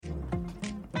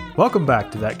Welcome back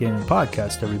to That Gaming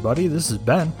Podcast, everybody. This is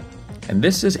Ben. And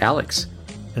this is Alex.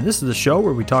 And this is the show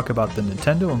where we talk about the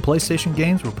Nintendo and PlayStation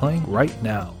games we're playing right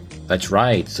now. That's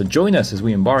right. So join us as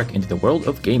we embark into the world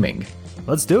of gaming.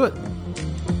 Let's do it.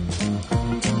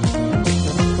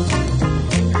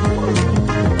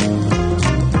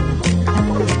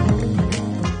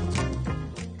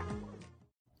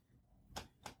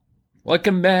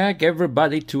 Welcome back,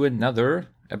 everybody, to another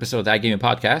episode of That Gaming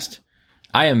Podcast.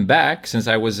 I am back since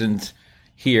I wasn't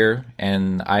here,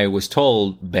 and I was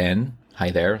told, Ben, hi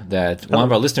there, that one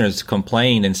of our listeners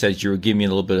complained and said you were giving me a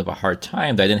little bit of a hard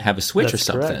time, that I didn't have a Switch That's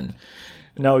or something. Correct.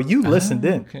 No, you listened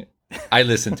in. Okay. I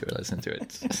listened to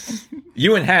it.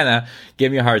 You and Hannah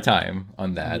gave me a hard time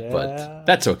on that, but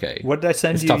that's okay. What did I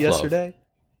send you yesterday?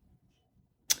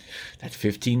 That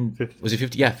was it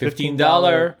 50? Yeah,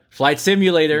 $15 flight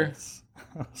simulator. Yes.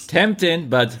 Tempting,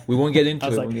 but we won't get into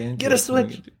it. Like, get a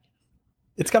Switch.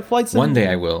 It's got flight simulator. One day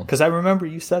I will. Because I remember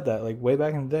you said that, like, way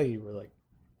back in the day. You were like,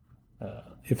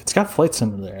 if it's got flight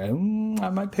simulator, I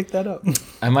might pick that up.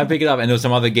 I might pick it up. And there's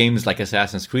some other games like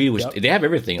Assassin's Creed, which they have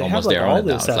everything they almost have, like, there all on it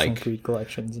the now. Assassin's Creed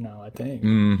collections now, I think.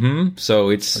 Mm-hmm. So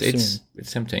it's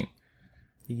tempting.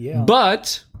 Yeah.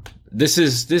 But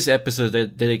this episode is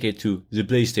dedicated to the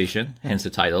PlayStation, hence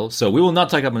the title. So we will not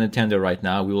talk about Nintendo right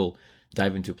now. We will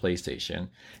dive into PlayStation.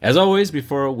 As always,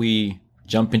 before we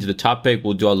jump into the topic,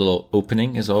 we'll do a little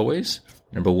opening, as always.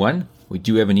 Number one, we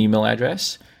do have an email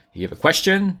address. If you have a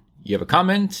question, you have a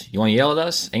comment, you want to yell at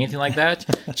us, anything like that,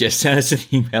 just send us an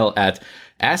email at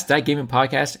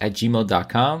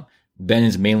ask.gamingpodcast@gmail.com. Ben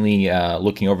is mainly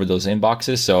looking over those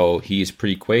inboxes, so he is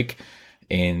pretty quick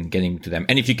in getting to them.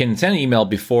 And if you can send an email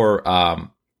before 5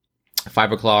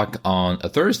 o'clock on a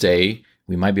Thursday,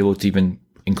 we might be able to even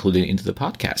include it into the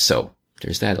podcast. So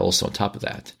there's that also on top of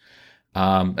that.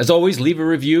 As always, leave a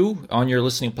review on your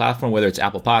listening platform, whether it's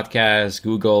Apple Podcasts,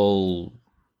 Google,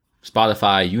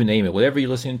 Spotify, you name it. Whatever you're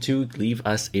listening to, leave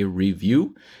us a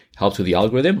review. Helps with the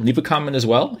algorithm. Leave a comment as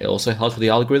well. It also helps with the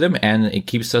algorithm, and it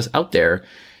keeps us out there.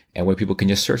 And where people can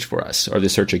just search for us. Or they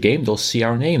search a game, they'll see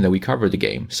our name that we covered the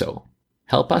game. So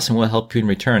help us, and we'll help you in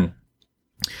return.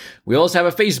 We also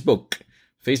have a Facebook.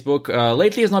 Facebook,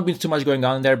 lately has not been too much going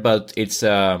on there, but it's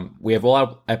we have all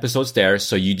our episodes there,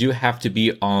 so you do have to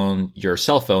be on your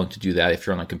cell phone to do that. If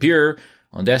you're on a computer,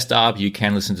 on desktop, you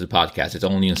can listen to the podcast. It's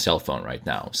only on cell phone right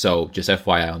now, so just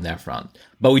FYI on that front.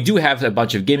 But we do have a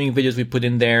bunch of gaming videos we put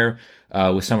in there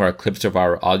with some of our clips of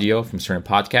our audio from certain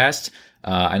podcasts.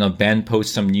 I know Ben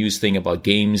posted some news thing about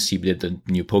games. He did the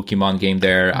new Pokemon game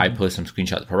there. Mm-hmm. I posted some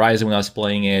screenshots of Horizon when I was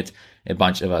playing it, a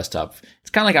bunch of other stuff.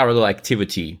 It's kind of like our little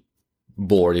activity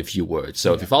board, if you would.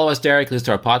 So if you follow us there, you can listen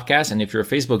to our podcast. And if you're a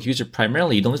Facebook user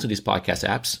primarily, you don't listen to these podcast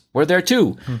apps, we're there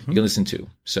too. Mm-hmm. You can listen to.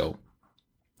 So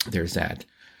there's that.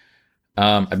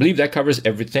 I believe that covers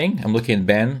everything. I'm looking at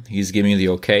Ben. He's giving me the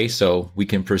okay, so we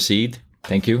can proceed.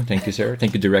 Thank you. Thank you, sir.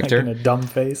 Thank you, director. Making a dumb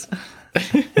face.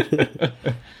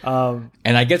 And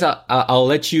I guess I'll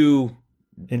let you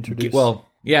introduce.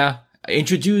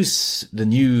 Introduce the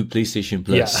new PlayStation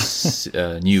Plus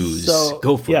news. So,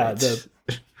 go for it. The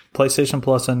PlayStation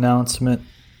Plus announcement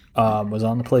was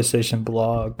on the PlayStation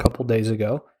blog a couple days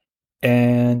ago,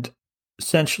 and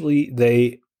essentially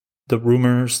the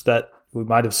rumors that we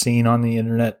might have seen on the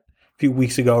internet a few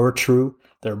weeks ago are true.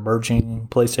 They're merging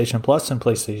PlayStation Plus and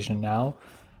PlayStation Now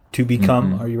to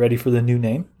become. Are you ready for the new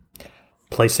name?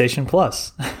 PlayStation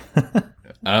Plus.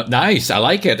 Nice. I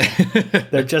like it.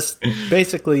 They're just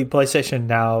basically PlayStation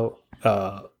Now.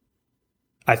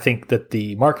 I think that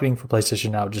the marketing for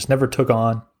PlayStation Now just never took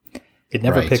on. It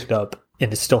never picked up,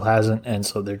 and it still hasn't. And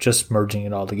so they're just merging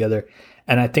it all together.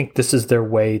 And I think this is their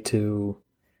way to,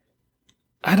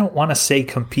 I don't want to say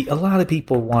compete. A lot of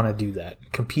people want to do that,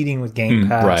 competing with Game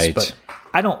Pass. But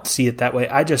I don't see it that way.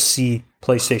 I just see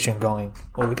PlayStation going,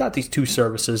 well, we got these two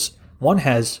services. One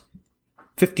has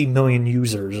 50 million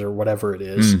users or whatever it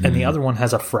is, and the other one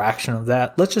has a fraction of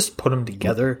that. Let's just put them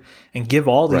together and give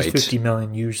all these 50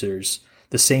 million users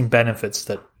the same benefits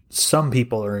that some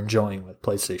people are enjoying with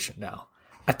PlayStation Now.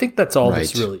 I think that's all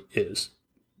this really is.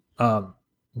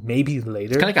 Maybe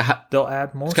later they'll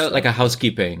add more. It's kind of like a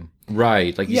housekeeping,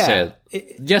 right? Like you said,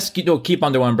 just keep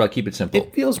under one umbrella, keep it simple.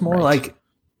 It feels more like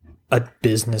a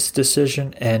business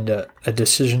decision and a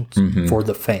decision for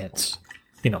the fans.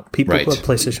 You know, people who have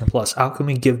PlayStation Plus, how can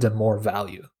we give them more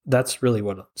value? That's really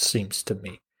what it seems to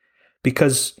me.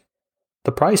 Because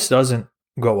the price doesn't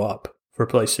go up for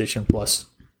PlayStation Plus.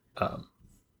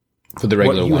 For the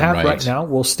regular one, what you have right now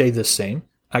will stay the same.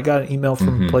 I got an email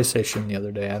from PlayStation the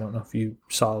other day. I don't know if you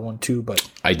saw one too, but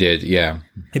I did, yeah.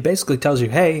 It basically tells you,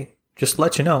 hey, just to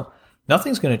let you know,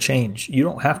 nothing's going to change. You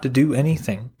don't have to do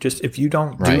anything. Just if you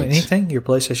don't do Right. anything, your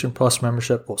PlayStation Plus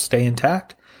membership will stay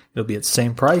intact. It'll be at the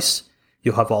same price.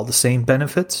 You'll have all the same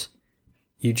benefits.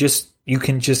 You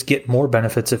can just get more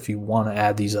benefits if you want to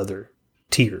add these other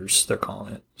tiers, they're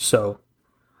calling it. So,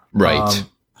 Right.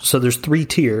 so there's 3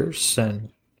 tiers, and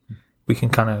we can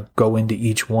kind of go into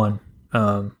each one.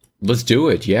 Let's do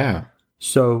it. Yeah.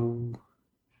 So,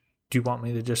 do you want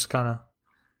me to just kind of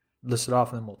list it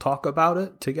off and then we'll talk about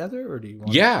it together, or do you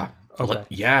want? Yeah. Okay.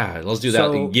 Yeah. Let's do that.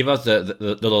 So- Give us the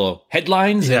little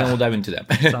headlines, Yeah. and then we'll dive into them.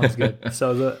 Sounds good.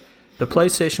 So the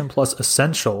PlayStation Plus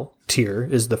Essential tier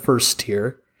is the first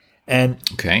tier, and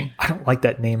Okay. I don't like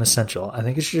that name Essential. I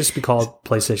think it should just be called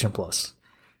PlayStation Plus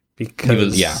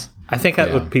because Yeah. I think that's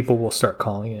Yeah. what people will start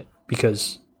calling it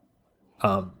because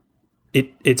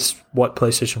it's what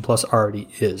PlayStation Plus already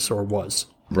is or was.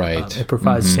 Right. It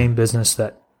provides the same business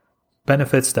that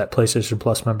benefits that PlayStation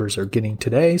Plus members are getting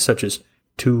today, such as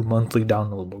 2 monthly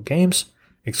downloadable games,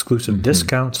 exclusive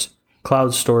discounts,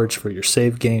 cloud storage for your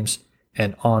saved games,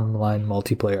 and online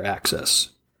multiplayer access.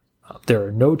 There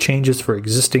are no changes for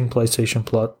existing PlayStation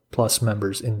Plus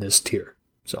members in this tier.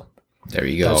 So There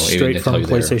you go. that's Even straight they from tell you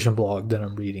there. PlayStation blog that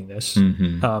I'm reading this.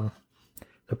 Mhm.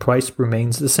 The price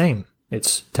remains the same.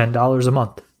 It's $10 a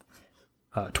month,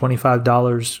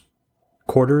 $25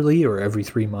 quarterly or every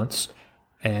 3 months,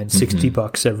 and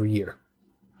 $60 every year.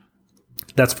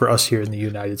 That's for us here in the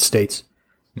United States.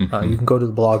 You can go to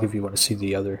the blog if you want to see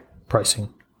the other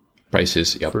pricing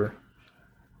Prices. Yep. for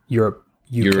Europe,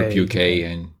 UK,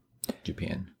 and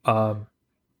Japan.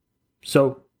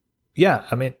 So, yeah,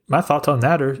 I mean, my thoughts on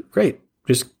that are great.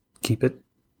 Just keep it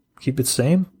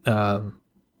same.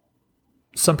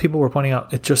 Some people were pointing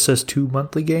out it just says 2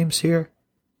 monthly games here,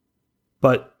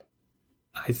 but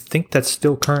I think that's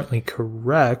still currently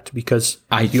correct because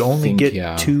you only get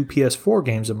 2 PS4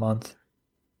 games a month.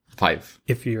 5.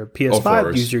 If you're a PS5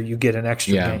 4s. user, you get an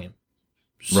extra Yeah. game.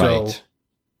 So Right.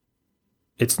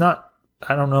 it's not.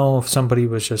 I don't know if somebody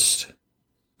was just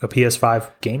a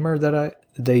PS5 gamer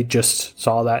they just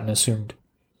saw that and assumed,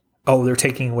 oh, they're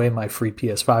taking away my free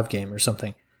PS5 game or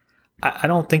something. I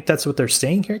don't think that's what they're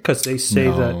saying here because they say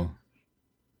that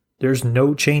there's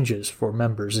no changes for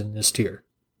members in this tier.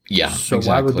 Yeah. So exactly.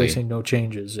 why would they say no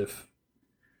changes if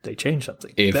they change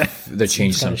something? If they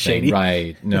change seems kinda something, shady.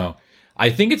 right? No, I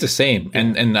think it's the same,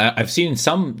 and I've seen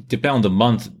some depend on the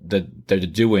month that they're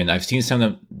doing. I've seen some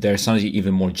of them. There's some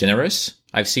even more generous.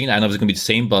 I've seen. I don't know if it's gonna be the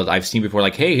same, but I've seen before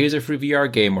like, hey, here's a free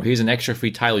VR game, or here's an extra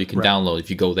free title you can download if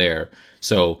you go there.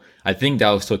 So I think that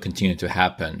will still continue to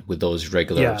happen with those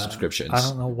regular subscriptions. I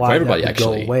don't know why for everybody that would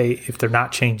actually. go away if they're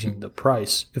not changing the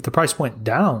price. If the price went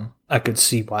down, I could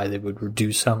see why they would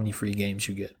reduce how many free games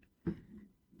you get.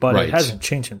 But Right. it hasn't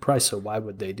changed in price, so why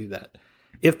would they do that?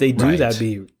 If they do, Right. that'd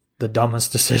be the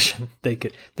dumbest decision they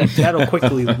could. That'll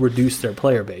quickly reduce their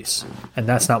player base, and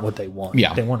that's not what they want.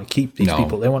 Yeah. They want to keep these No.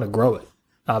 people. They want to grow it,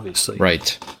 obviously.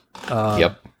 Right.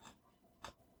 Yep.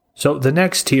 So the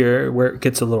next tier, where it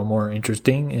gets a little more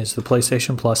interesting, is the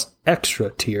PlayStation Plus Extra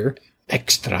tier.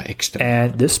 Extra.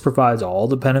 And this provides all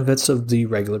the benefits of the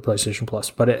regular PlayStation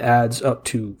Plus, but it adds up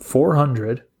to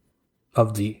 400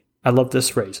 of the, I love this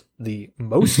phrase, the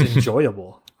most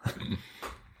enjoyable.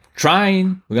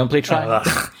 Trine. We're gonna play Trine.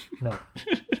 No.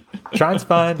 Trying's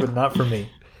fine, but not for me.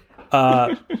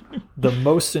 The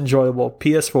most enjoyable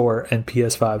PS4 and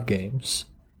PS5 games,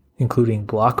 including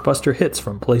blockbuster hits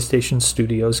from PlayStation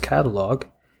Studios catalog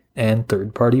and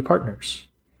third-party partners.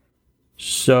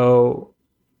 So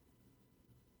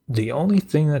the only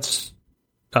thing that's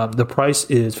the price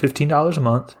is $15 a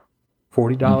month,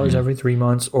 $40 every 3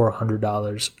 months, or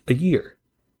 $100 a year.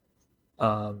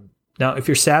 Now, if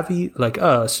you're savvy like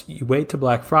us, you wait to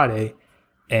Black Friday,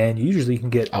 and usually you can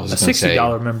get a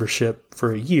 $60 membership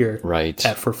for a year Right.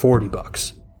 for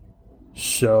 $40.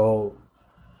 So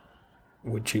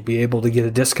would you be able to get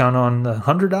a discount on the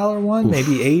 $100 one? Oof.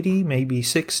 Maybe 80, maybe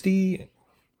 60.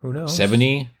 Who knows?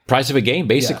 70 price of a game,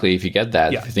 basically, if you get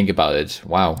that. Yeah. If you think about it,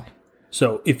 wow.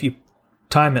 So if you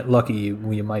time it lucky,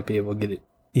 you might be able to get it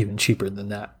even cheaper than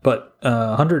that. But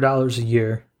 $100 a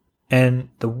year. And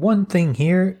the one thing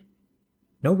here,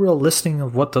 no real listing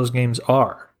of what those games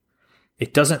are.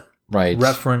 It doesn't Right.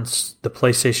 reference the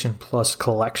PlayStation Plus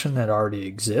collection that already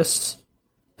exists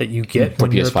that you get For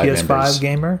when you're a PS5 PS5 members.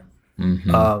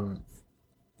 gamer.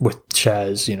 Which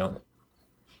has,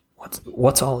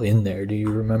 what's all in there? Do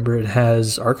you remember? It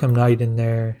has Arkham Knight in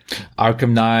there.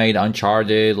 Arkham Knight,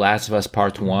 Uncharted, Last of Us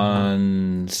Part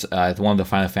 1, one of the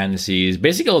Final Fantasies,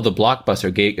 basically all the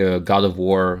blockbuster, God of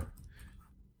War,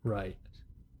 Right.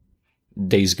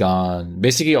 Days Gone,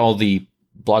 basically all the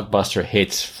blockbuster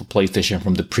hits for PlayStation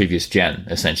from the previous gen,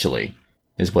 essentially,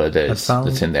 is what it is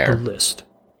that's in there. A list.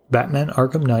 Batman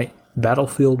Arkham Knight,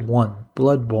 Battlefield 1,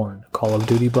 Bloodborne, Call of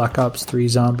Duty Black Ops 3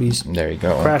 Zombies, there you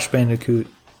go. Crash Bandicoot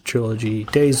Trilogy,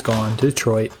 Days Gone,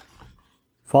 Detroit,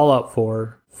 Fallout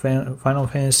 4, Final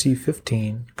Fantasy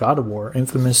 15, God of War,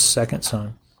 Infamous Second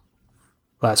Son,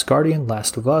 Last Guardian,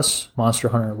 Last of Us, Monster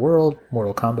Hunter World,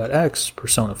 Mortal Kombat X,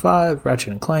 Persona 5,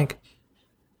 Ratchet & Clank,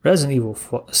 Resident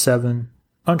Evil 7,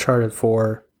 Uncharted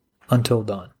 4, Until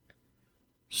Dawn.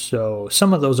 So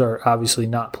some of those are obviously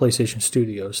not PlayStation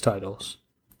Studios titles.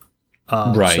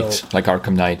 Right, so like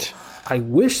Arkham Knight. I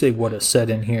wish they would have said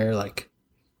in here, like,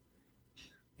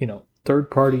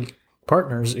 third-party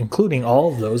partners, including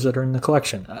all of those that are in the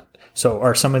collection. So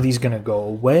are some of these going to go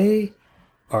away?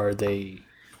 Are they...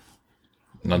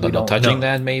 Not touching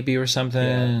that, maybe, or something?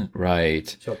 Yeah.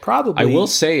 Right. So probably... I will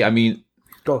say,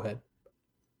 Go ahead.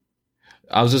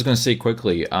 I was just going to say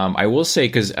quickly, I will say,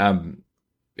 because, and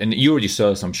you already saw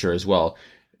this, I'm sure, as well,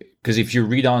 because if you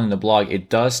read on in the blog, it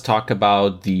does talk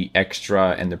about the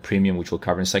extra and the premium, which we'll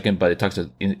cover in a second, but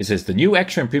it says the new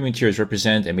extra and premium tiers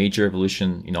represent a major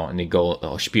evolution, and they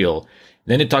go spiel.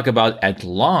 Then they talk about at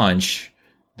launch,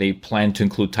 they plan to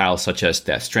include titles such as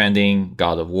Death Stranding,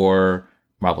 God of War,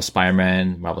 Marvel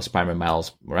Spider-Man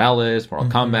Miles Morales, Mortal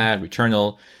Kombat,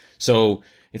 Returnal. So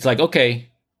it's like, okay,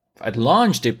 at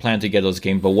launch, they plan to get those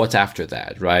games, but what's after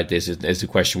that, right? This is the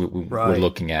question we're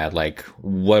looking at. Like,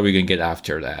 what are we going to get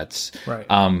after that? Right.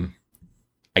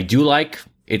 I do like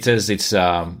it says it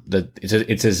says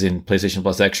in PlayStation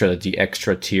Plus Extra that the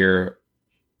extra tier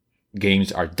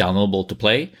games are downloadable to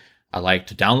play. I like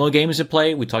to download games to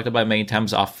play. We talked about it many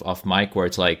times off mic, where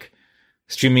it's like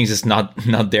streaming is just not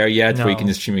there yet. Where you can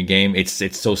just stream a game. It's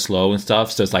so slow and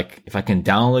stuff. So it's like if I can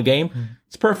download a game,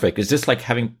 it's perfect. It's just like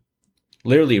having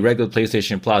literally regular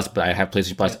PlayStation Plus, but I have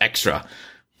PlayStation Plus Extra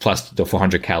plus the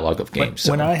 400 catalog of games.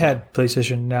 When I had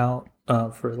PlayStation Now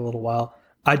for a little while,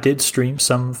 I did stream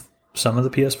some of the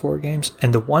PS4 games,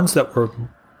 and the ones that were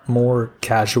more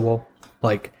casual,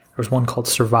 like there was one called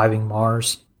Surviving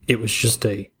Mars. It was just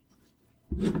a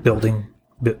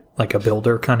like a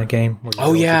builder kind of game.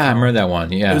 Oh yeah, I remember that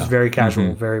one. Yeah, it was very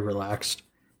casual, very relaxed.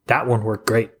 That one worked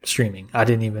great streaming. I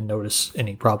didn't even notice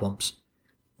any problems.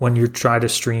 When you try to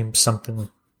stream something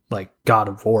like God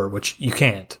of War, which you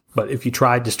can't, but if you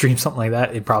tried to stream something like that,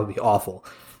 it'd probably be awful.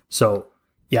 So,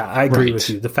 yeah, I agree with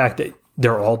you. The fact that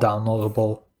they're all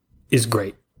downloadable is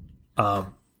great.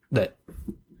 That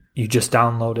you just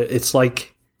download it. It's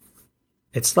like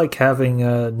having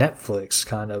a Netflix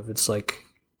kind of. It's like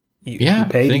you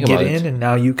pay to get in, and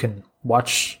now you can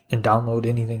watch and download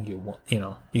anything you want.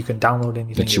 You can download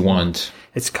anything that you want.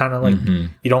 It's kind of like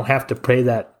you don't have to pay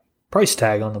that price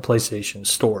tag on the PlayStation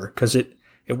Store, because it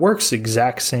works the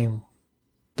exact same.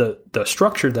 The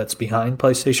structure that's behind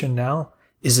PlayStation Now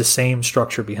is the same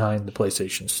structure behind the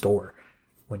PlayStation Store.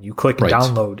 When you click and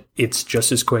download, it's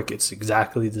just as quick. It's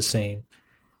exactly the same,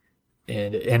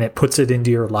 and it puts it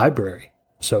into your library,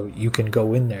 so you can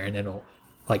go in there and it'll.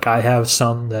 Like I have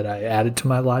some that I added to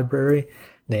my library.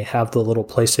 And they have the little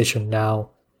PlayStation Now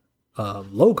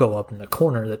logo up in the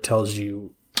corner that tells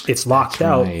you it's locked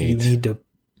out. You need to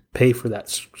pay for that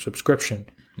subscription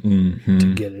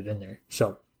to get it in there.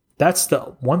 So that's the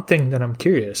one thing that I'm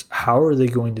curious. How are they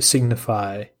going to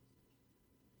signify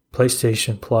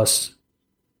PlayStation Plus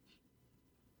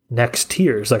next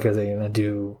tiers? Like, are they going to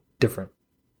do different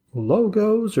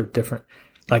logos or different?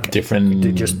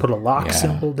 They just put a lock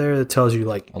symbol there that tells you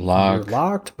like you're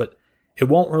locked, but it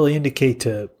won't really indicate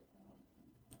to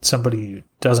somebody who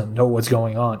doesn't know what's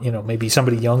going on. Maybe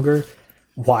somebody younger,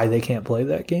 why they can't play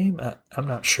that game. I'm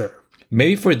not sure.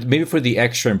 Maybe for the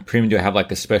extra and premium, do have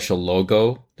like a special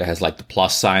logo that has like the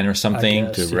plus sign or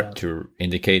something to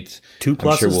indicate 2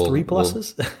 pluses, 3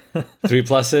 pluses, 3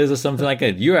 pluses or something like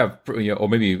that. You have, or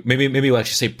maybe we'll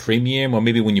actually say premium, or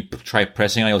maybe when you try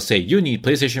pressing, I'll say you need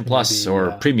PlayStation Plus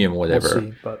or premium, or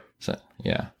whatever. We'll see,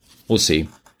 we'll see.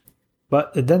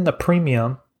 But then the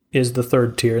premium is the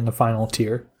third tier and the final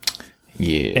tier.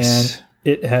 Yes, and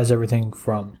it has everything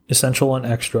from essential and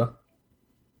extra.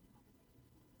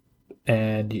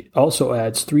 And it also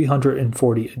adds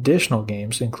 340 additional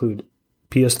games, include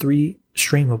PS3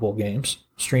 streamable games,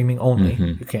 streaming only.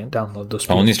 You can't download those.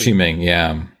 Only streaming,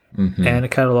 yeah. And a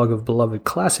catalog of beloved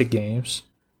classic games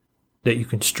that you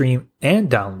can stream and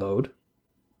download.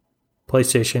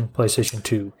 PlayStation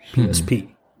 2,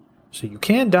 PSP. So you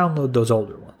can download those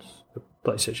older ones. The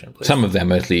PlayStation. Some of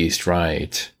them at least,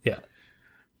 right. Yeah.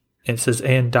 And it says,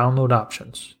 and download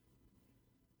options.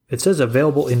 It says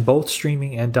available in both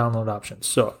streaming and download options.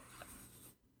 So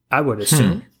I would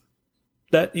assume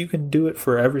that you can do it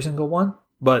for every single one,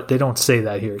 but they don't say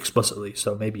that here explicitly,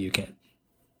 so maybe you can.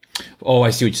 Oh,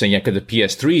 I see what you're saying. Yeah, because the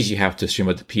PS3s you have to stream,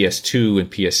 but the PS2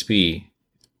 and PSP,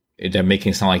 they're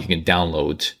making it sound like you can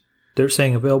download. They're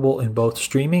saying available in both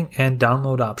streaming and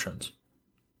download options.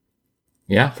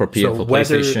 Yeah, for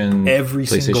PlayStation, every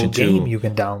PlayStation single 2. game you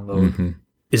can download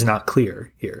is not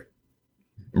clear here.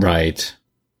 Right.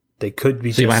 They could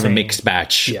be. So you might have a mixed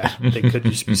batch. Yeah, they could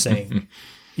just be saying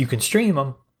you can stream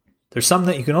them. There's some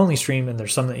that you can only stream, and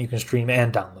there's some that you can stream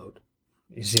and download.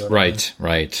 You see what I mean?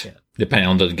 Right. Yeah. Depending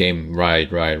on the game. Right.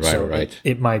 So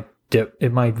it might dip.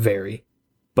 It might vary,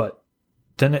 but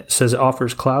then it says it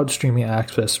offers cloud streaming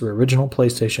access for original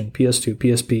PlayStation, PS2,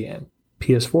 PSP, and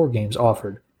PS4 games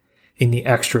offered in the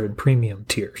extra and premium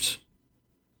tiers.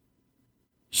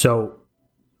 So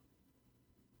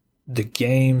the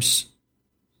games,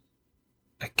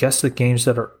 I guess the games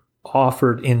that are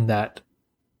offered in that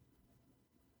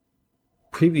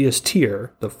previous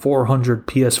tier, the 400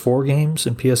 PS4 games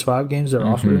and PS5 games that are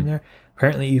offered in there,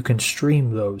 apparently you can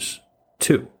stream those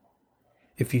too.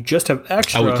 If you just have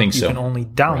extra, you can only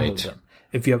download them.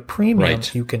 If you have premium,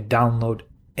 you can download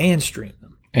and stream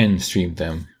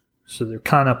them. So they're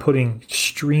kind of putting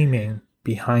streaming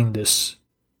behind this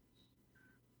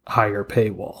higher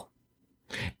paywall.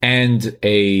 And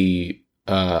a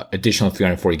additional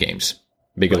 340 games.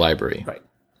 Bigger library. Right.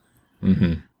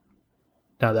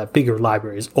 Now, that bigger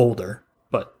library is older,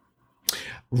 but...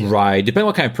 Right. Depending on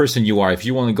what kind of person you are. If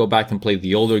you want to go back and play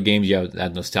the older games, you have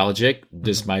that nostalgic,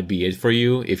 this might be it for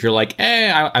you. If you're like,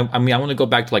 I want to go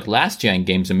back to like last gen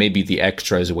games, and maybe the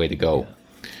extra is a way to go.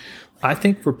 Yeah. I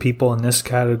think for people in this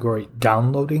category,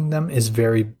 downloading them is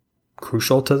very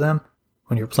crucial to them.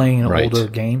 When you're playing an older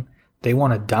game, they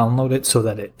want to download it so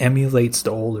that it emulates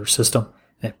the older system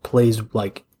and it plays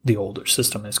like the older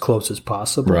system as close as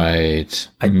possible. Right.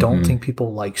 I don't think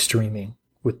people like streaming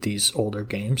with these older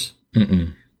games.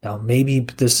 Now, maybe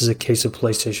this is a case of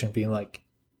PlayStation being like,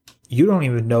 you don't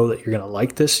even know that you're going to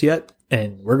like this yet,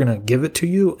 and we're going to give it to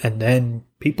you, and then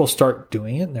people start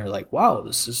doing it, and they're like, wow,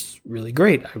 this is really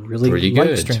great. I really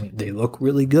like streaming. They look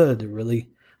really good. They're really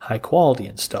high quality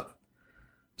and stuff.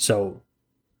 So,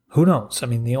 who knows? I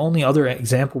mean, the only other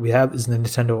example we have is the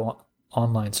Nintendo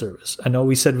online service. I know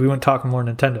we said we weren't talking more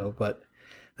Nintendo, but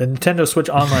the Nintendo Switch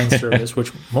online service,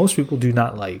 which most people do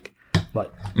not like,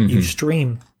 but you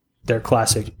stream their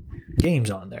classic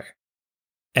games on there.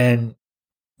 And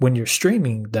when you're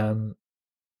streaming them,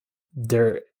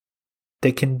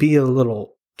 they can be a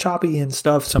little choppy and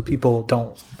stuff. Some people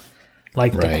don't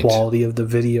like the quality of the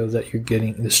video that you're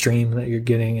getting, the stream that you're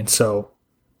getting. And so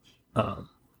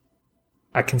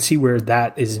I can see where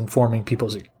that is informing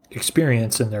people's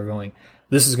experience, and they're going,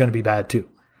 this is going to be bad too.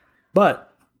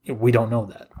 But we don't know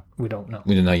that. We don't know.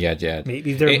 We don't know yet.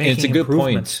 Maybe they're making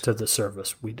improvements to the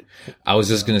service. I was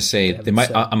just going to say, they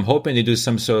might. I'm hoping they do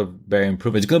some sort of better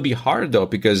improvement. It's going to be hard though,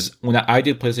 because when I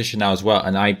did PlayStation Now as well,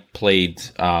 and I played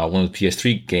one of the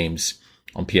PS3 games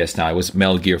on PS Now, it was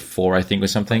Metal Gear 4, I think, or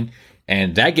something.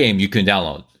 And that game you couldn't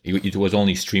download. It was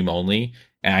only stream only.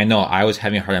 And I know I was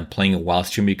having a hard time playing it while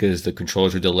streaming because the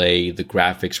controllers were delayed, the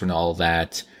graphics were and all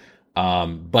that.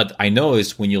 But I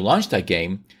noticed when you launch that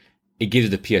game, it gives you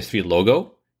the PS3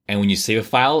 logo. And when you save a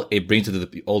file, it brings you to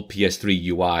the old PS3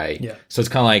 UI. Yeah. So it's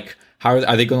kind of like, how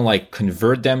are they going to like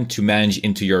convert them to manage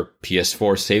into your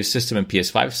PS4 save system and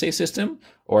PS5 save system?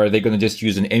 Or are they going to just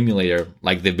use an emulator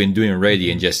like they've been doing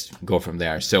already and just go from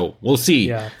there? So we'll see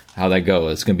how that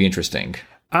goes. It's going to be interesting.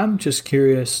 I'm just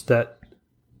curious that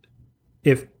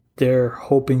if they're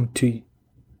hoping to,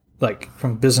 like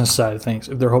from business side of things,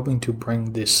 if they're hoping to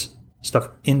bring this stuff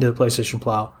into the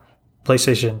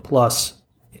PlayStation Plus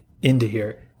into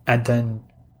here, and then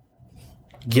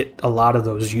get a lot of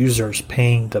those users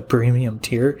paying the premium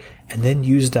tier, and then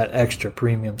use that extra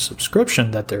premium subscription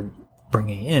that they're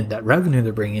bringing in, that revenue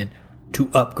they're bringing in,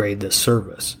 to upgrade this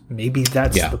service. Maybe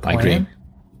that's the plan. I agree.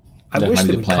 I wish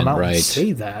they would come out and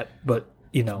say that, but,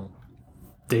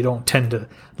 they don't tend to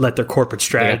let their corporate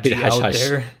strategy out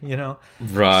there,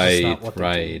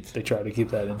 Right. They try to keep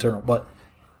that internal. But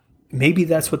maybe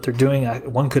that's what they're doing.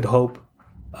 One could hope.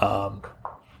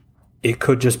 It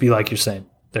could just be like you're saying.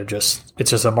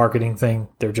 It's just a marketing thing.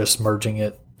 They're just merging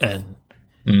it, and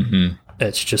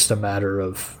it's just a matter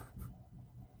of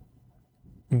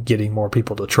getting more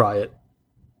people to try it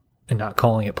and not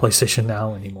calling it PlayStation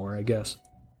Now anymore, I guess.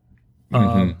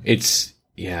 For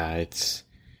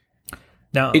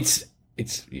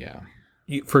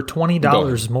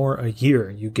 $20 more a year,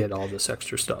 you get all this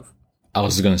extra stuff. I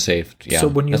was going to say, So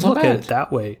when you look at it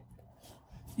that way,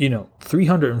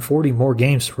 340 more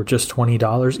games for just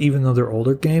 $20, even though they're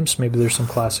older games. Maybe there's some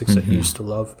classics that you used to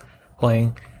love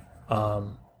playing.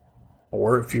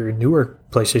 Or if you're a newer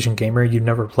PlayStation gamer, you've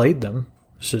never played them,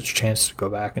 it's a chance to go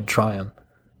back and try them.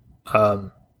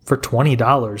 For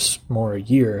 $20 more a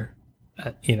year,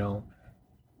 you're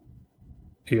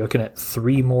looking at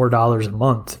 $3 more a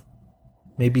month.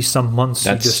 Maybe some months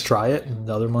you just try it, and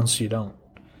the other months you don't.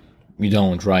 You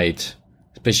don't, right?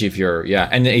 Especially if you're,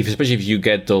 especially if you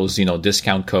get those,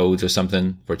 discount codes or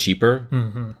something for cheaper,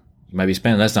 you might be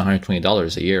spending less than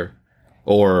 $120 a year,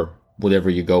 or whatever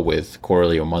you go with,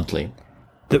 quarterly or monthly.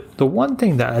 The one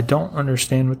thing that I don't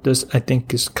understand with this, I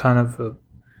think, is kind of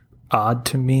odd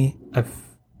to me.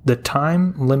 The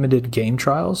time-limited game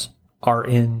trials are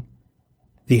in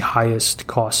the highest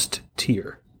cost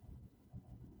tier.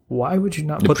 Why would you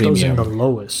not put those in the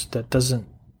lowest? That doesn't,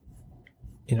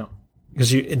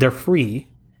 because they're free.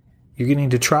 You're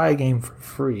getting to try a game for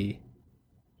free.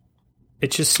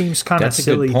 It just seems kind of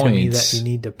silly to me that you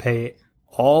need to pay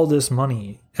all this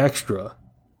money extra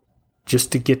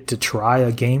just to get to try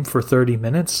a game for 30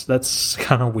 minutes. That's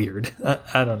kind of weird.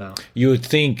 I don't know. You would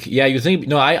think,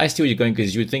 no, I see where you're going,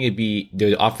 because you would think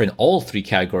they'd offer in all three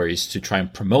categories to try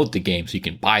and promote the game so you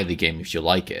can buy the game if you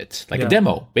like it. Like a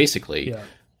demo, basically. Yeah.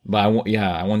 But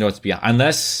I wonder what's beyond.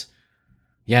 Unless,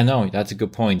 that's a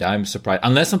good point. I'm surprised.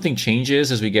 Unless something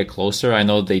changes as we get closer. I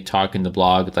know they talk in the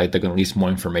blog like they're going to release more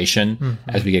information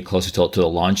as we get closer to the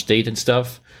launch date and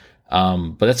stuff.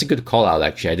 But that's a good call out,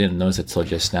 actually. I didn't notice it till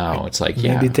just now. It's like,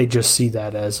 maybe they just see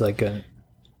that as like a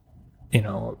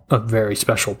very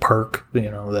special perk,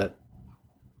 that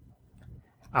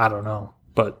I don't know.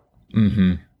 But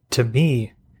to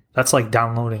me, that's like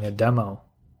downloading a demo,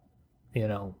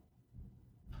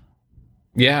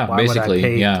 Yeah, why basically,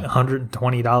 would I pay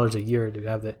 $120 a year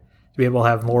to be able to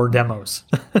have more demos?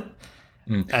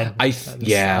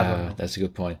 That's a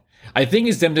good point. I think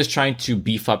it's them just trying to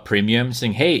beef up premium,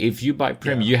 saying, hey, if you buy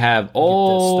premium, you have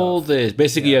all this.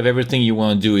 Basically, you have everything you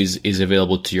want to do is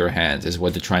available to your hands, is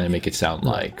what they're trying to make it sound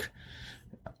like.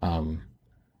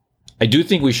 I do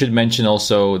think we should mention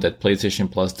also that PlayStation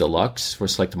Plus Deluxe for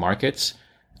select markets.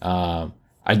 I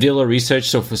did a little research.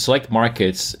 So for select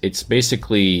markets, it's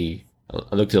basically,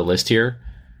 I looked at the list here.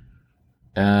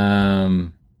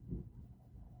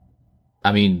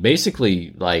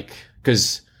 Basically,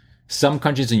 because some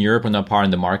countries in Europe are not part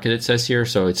of the market, it says here.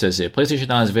 So it says PlayStation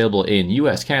Now is available in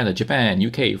US, Canada, Japan,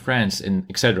 UK, France, and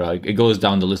etc. It goes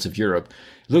down the list of Europe.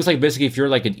 It looks like basically if you're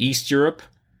like in East Europe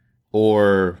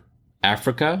or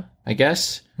Africa, I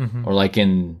guess, or like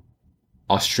in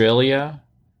Australia,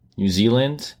 New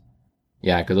Zealand,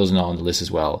 because those are not on the list as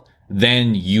well,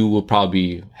 then you will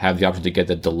probably have the option to get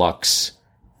the deluxe,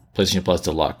 PlayStation Plus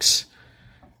Deluxe.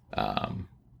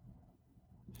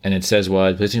 And it says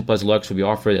PlayStation Plus Deluxe will be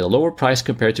offered at a lower price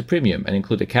compared to Premium and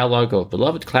include a catalog of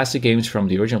beloved classic games from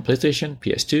the original PlayStation,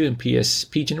 PS2, and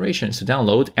PSP generations to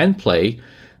download and play,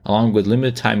 along with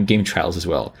limited time game trials as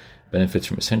well. Benefits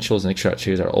from essentials and extra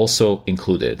features are also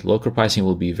included. Local pricing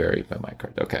will be varied by my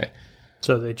card. Okay.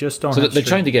 So they just don't. So they're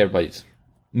trying to get everybody.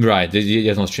 Right. They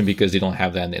don't stream because they don't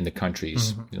have that in the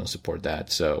countries. They don't support that.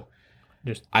 So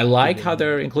I like how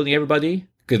they're including everybody.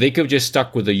 Because they could have just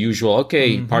stuck with the usual,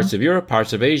 parts of Europe,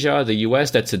 parts of Asia, the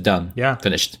US, that's it, done. Yeah.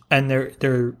 Finished. And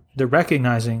they're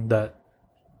recognizing that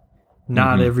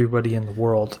not everybody in the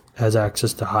world has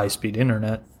access to high-speed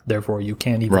internet. Therefore, you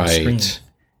can't even stream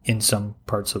in some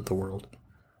parts of the world.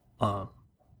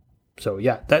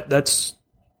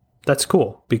 That's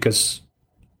cool, because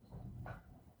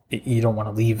you don't want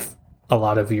to leave a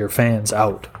lot of your fans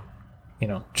out,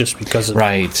 just because of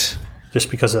just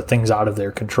because of things out of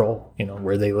their control,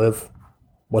 where they live,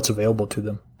 what's available to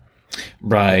them.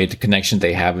 Right, the connections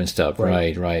they have and stuff.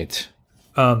 Right.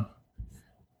 I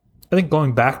think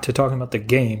going back to talking about the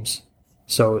games,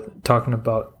 so talking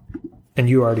about, and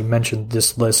you already mentioned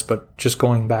this list, but just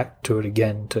going back to it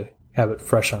again to have it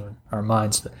fresh on our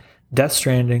minds. Death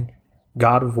Stranding,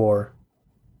 God of War,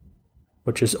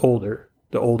 which is older,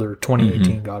 the older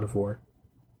 2018 God of War.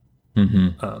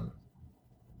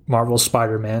 Marvel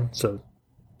Spider-Man, so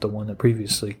the one that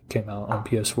previously came out on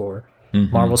PS4.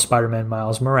 Marvel Spider-Man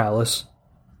Miles Morales,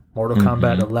 Mortal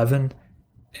Kombat 11,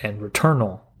 and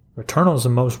Returnal. Returnal is the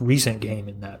most recent game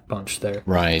in that bunch there.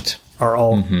 Right. Are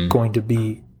all going to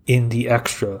be in the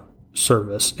extra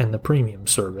service and the premium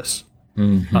service.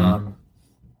 You'll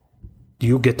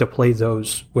get to play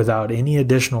those without any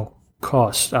additional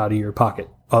cost out of your pocket,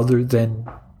 other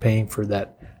than paying for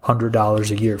that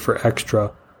 $100 a year for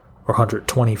extra or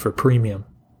 $120 for premium.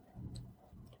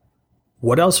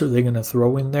 What else are they going to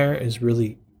throw in there is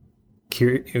really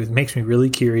it makes me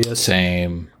really curious.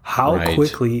 Same. How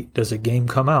quickly does a game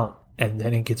come out and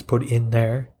then it gets put in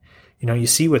there? You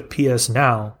see with PS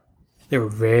Now, they were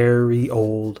very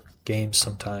old games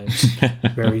sometimes,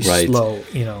 very right. slow,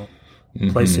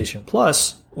 PlayStation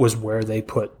Plus was where they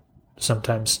put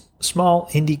sometimes small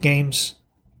indie games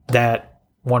that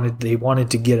they wanted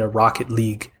to get a Rocket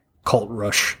League cult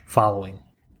rush following.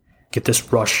 Get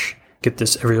this rush, get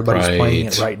this everybody's playing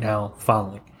it right now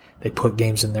following. They put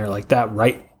games in there like that,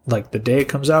 right? Like the day it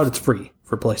comes out, it's free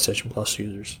for PlayStation Plus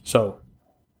users. So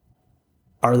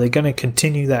are they going to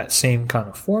continue that same kind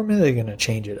of format? Are they going to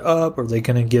change it up? Or are they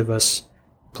going to give us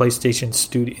PlayStation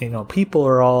Studio? People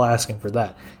are all asking for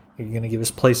that. You're going to give us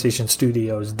PlayStation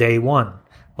Studios day one,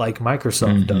 like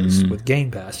Microsoft does with Game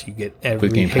Pass. You get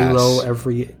every Halo,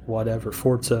 every whatever,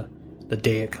 Forza, the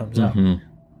day it comes out.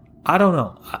 I don't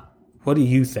know. What do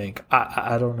you think?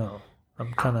 I don't know.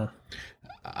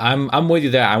 I'm with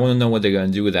you there. I want to know what they're going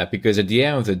to do with that, because at the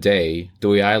end of the day, the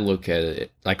way I look at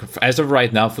it, like as of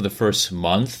right now, for the first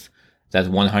month, that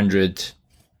 $100,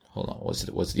 hold on,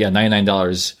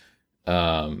 $99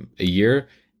 a year,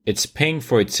 it's paying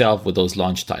for itself with those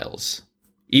launch titles.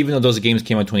 Even though those games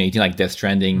came out in 2018, like Death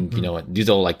Stranding, these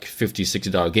are like $50,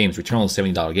 $60 games. Returnal is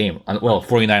 $70 game. Well,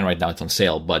 $49 right now, it's on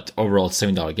sale, but overall it's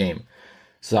 $70 game.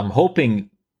 So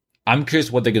I'm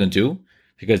curious what they're going to do,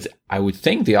 because I would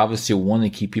think they obviously want to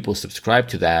keep people subscribed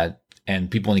to that,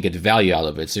 and people want to get value out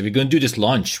of it. So if you're going to do this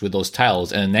launch with those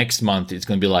titles, and the next month it's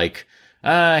going to be like,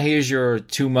 here's your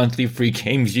 2 monthly free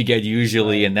games you get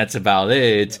usually, and that's about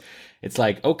it. It's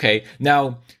like, okay,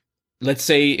 now let's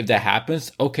say if that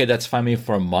happens, okay, that's fine maybe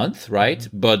for a month, right?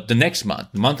 But the next month,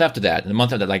 the month after that, and the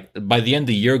month after that, like by the end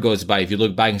the year goes by, if you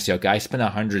look back and say, okay, I spent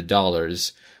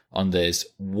 $100 on this,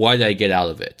 what did I get out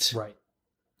of it? Right.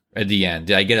 At the end,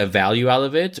 did I get a value out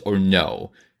of it or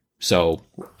no? So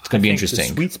it's going to be interesting.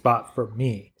 The sweet spot for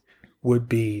me would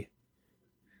be,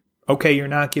 okay, you're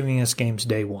not giving us games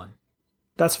day one.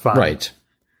 That's fine. Right.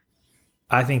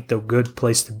 I think the good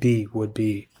place to be would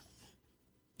be,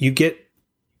 you get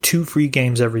 2 free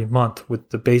games every month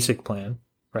with the basic plan,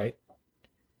 right?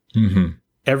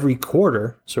 Every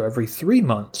quarter, so every 3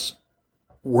 months,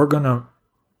 we're going to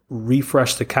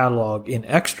refresh the catalog in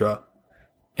extra,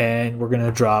 and we're going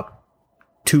to drop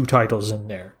 2 titles in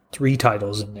there, 3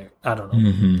 titles in there. I don't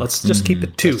know. Let's just keep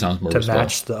it 2 to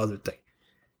match the other thing.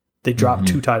 They dropped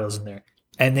 2 titles in there,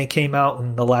 and they came out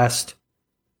in the last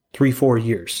 3-4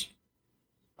 years.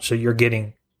 So you're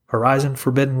getting Horizon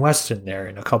Forbidden West in there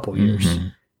in a couple years.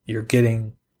 You're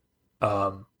getting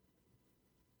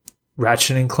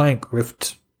Ratchet and Clank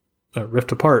Rift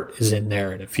Apart is in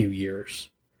there in a few years.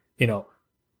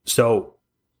 So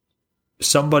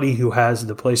somebody who has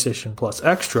the PlayStation Plus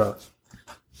Extra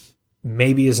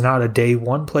maybe is not a day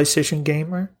one PlayStation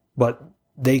gamer, but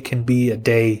they can be a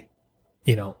day,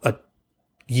 a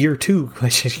year 2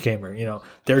 PlayStation gamer.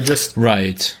 They're just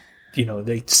right.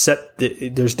 They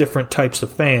there's different types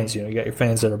of fans. You got your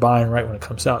fans that are buying right when it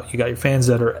comes out. You got your fans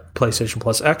that are PlayStation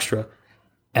Plus Extra,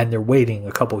 and they're waiting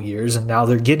a couple years, and now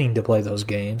they're getting to play those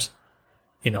games.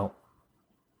 If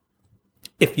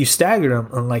you staggered them,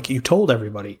 and like you told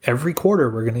everybody, every quarter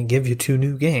we're going to give you 2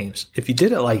 new games. If you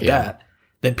did it like that,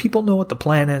 then people know what the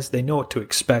plan is, they know what to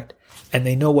expect, and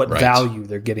they know what value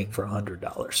they're getting for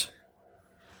 $100.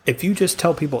 If you just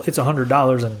tell people it's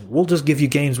 $100 and we'll just give you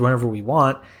games whenever we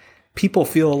want, people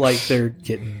feel like they're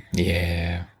getting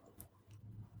they're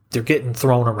getting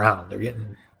thrown around. They're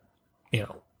getting,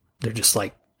 they're just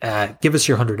like, give us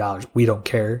your $100. We don't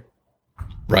care.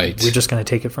 Right. We're just going to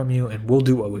take it from you, and we'll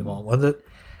do what we want with it.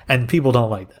 And people don't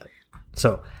like that.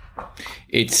 So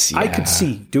I could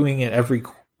see doing it every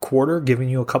quarter, giving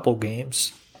you a couple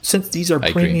games. Since these are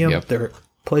premium, they're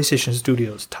PlayStation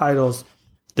Studios titles,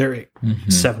 they're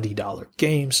 $70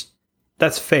 games.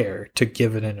 That's fair to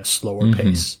give it in a slower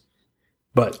pace.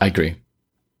 But I agree.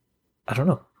 I don't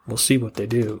know. We'll see what they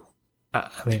do. I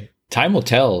mean, time will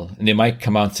tell, and they might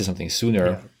come out and say something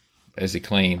sooner, as they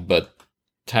claim. But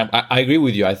I agree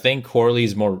with you. I think quarterly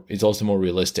is also more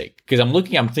realistic, because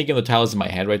I'm thinking of the titles in my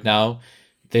head right now.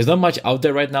 There's not much out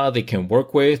there right now they can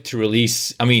work with to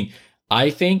release. I mean,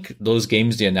 I think those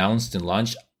games they announced in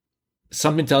launch,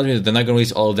 something tells me that they're not going to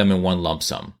release all of them in one lump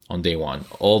sum on day one.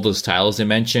 All those titles they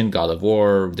mentioned, God of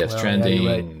War, Death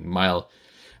Stranding, Mile.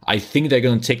 I think they're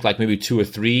going to take like maybe 2 or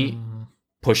 3,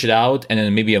 push it out, and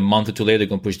then maybe a month or 2 later they're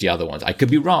going to push the other ones. I could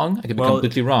be wrong. I could be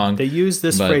completely wrong. They use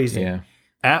this phrasing.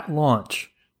 At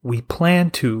launch, we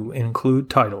plan to include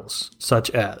titles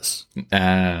such as.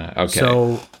 Okay.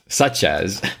 So, such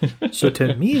as. So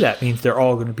to me, that means they're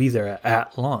all going to be there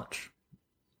at launch.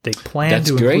 They plan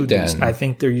to include these. I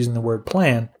think they're using the word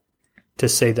plan to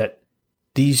say that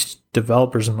these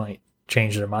developers might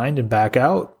change their mind and back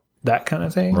out, that kind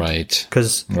of thing. Right.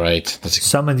 Because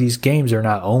some of these games are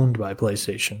not owned by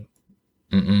PlayStation.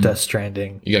 Death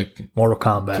Stranding, You got Mortal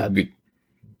Kombat.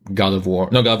 God of War.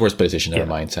 No, God of War is PlayStation. Never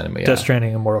mind. Cinema. Yeah. Death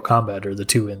Stranding and Mortal Kombat are the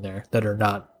two in there that are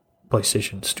not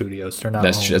PlayStation studios. They're not.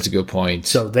 That's a good point.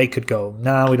 So they could go,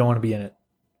 nah, we don't want to be in it.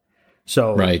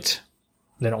 So right.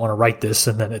 They don't want to write this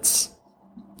and then it's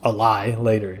a lie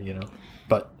later, you know.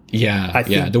 But I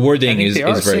think, the wording is they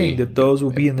are very saying that those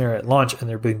will be in there at launch and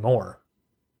there'll be more.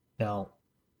 Now,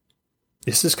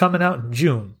 this is coming out in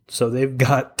June, so they've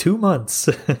got 2 months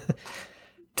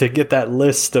to get that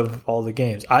list of all the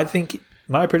games. I think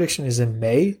my prediction is in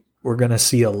May, we're going to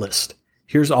see a list.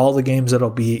 Here's all the games that'll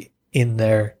be in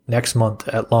there next month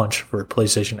at launch for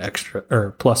PlayStation Extra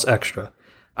or Plus Extra.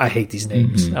 I hate these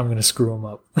names. I'm going to screw them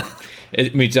up.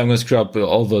 It means I'm going to screw up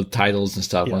all the titles and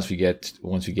stuff once we get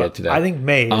to that. I think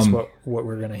May is what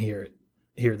we're going to hear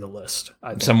the list.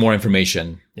 Some more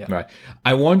information. Yeah. Right.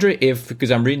 I wonder if,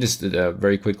 because I'm reading this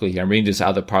very quickly here, I'm reading this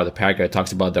other part of the paragraph. It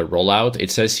talks about the rollout.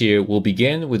 It says here, we'll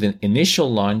begin with an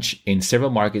initial launch in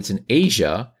several markets in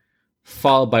Asia,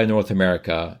 followed by North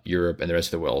America, Europe, and the rest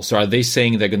of the world. So are they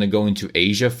saying they're going to go into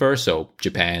Asia first? So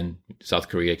Japan, South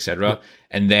Korea, etc.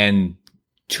 And then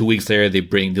 2 weeks later, they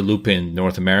loop in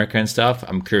North America and stuff.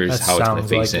 I'm curious how it's going to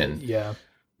phase in. Yeah.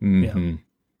 Mm-hmm.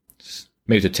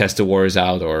 Maybe to test the waters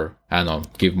out, or I don't know,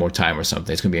 give more time or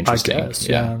something. It's going to be interesting. I guess,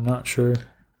 yeah, I'm not sure.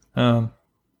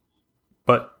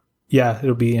 But yeah,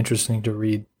 it'll be interesting to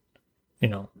read,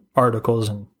 articles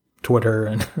and Twitter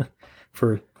and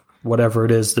for whatever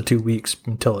it is, the 2 weeks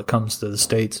until it comes to the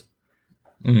States.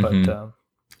 Mm-hmm. But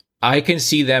I can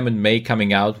see them in May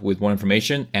coming out with more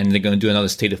information, and they're going to do another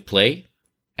state of play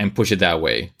and push it that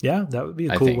way. Yeah, that would be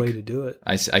a cool way to do it.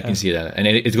 I can see that. And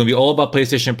it's going to be all about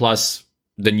PlayStation Plus,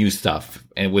 the new stuff,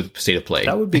 and with state of play.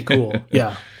 That would be cool.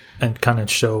 Yeah. And kind of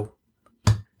show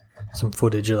some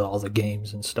footage of all the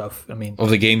games and stuff. I mean, of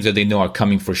the games that they know are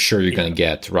coming for sure you're going to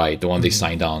get, right? The one they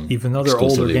signed on. Even though they're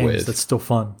older games, that's still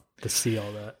fun to see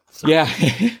all that. So. Yeah.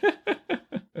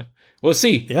 We'll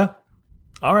see. Yeah.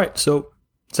 All right. So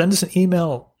send us an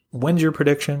email. When's your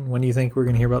prediction? When do you think we're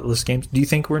going to hear about the list of games? Do you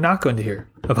think we're not going to hear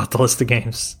about the list of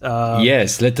games?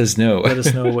 Yes, let us know. Let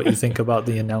us know what you think about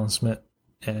the announcement.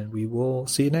 And we will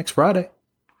see you next Friday.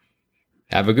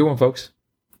 Have a good one, folks.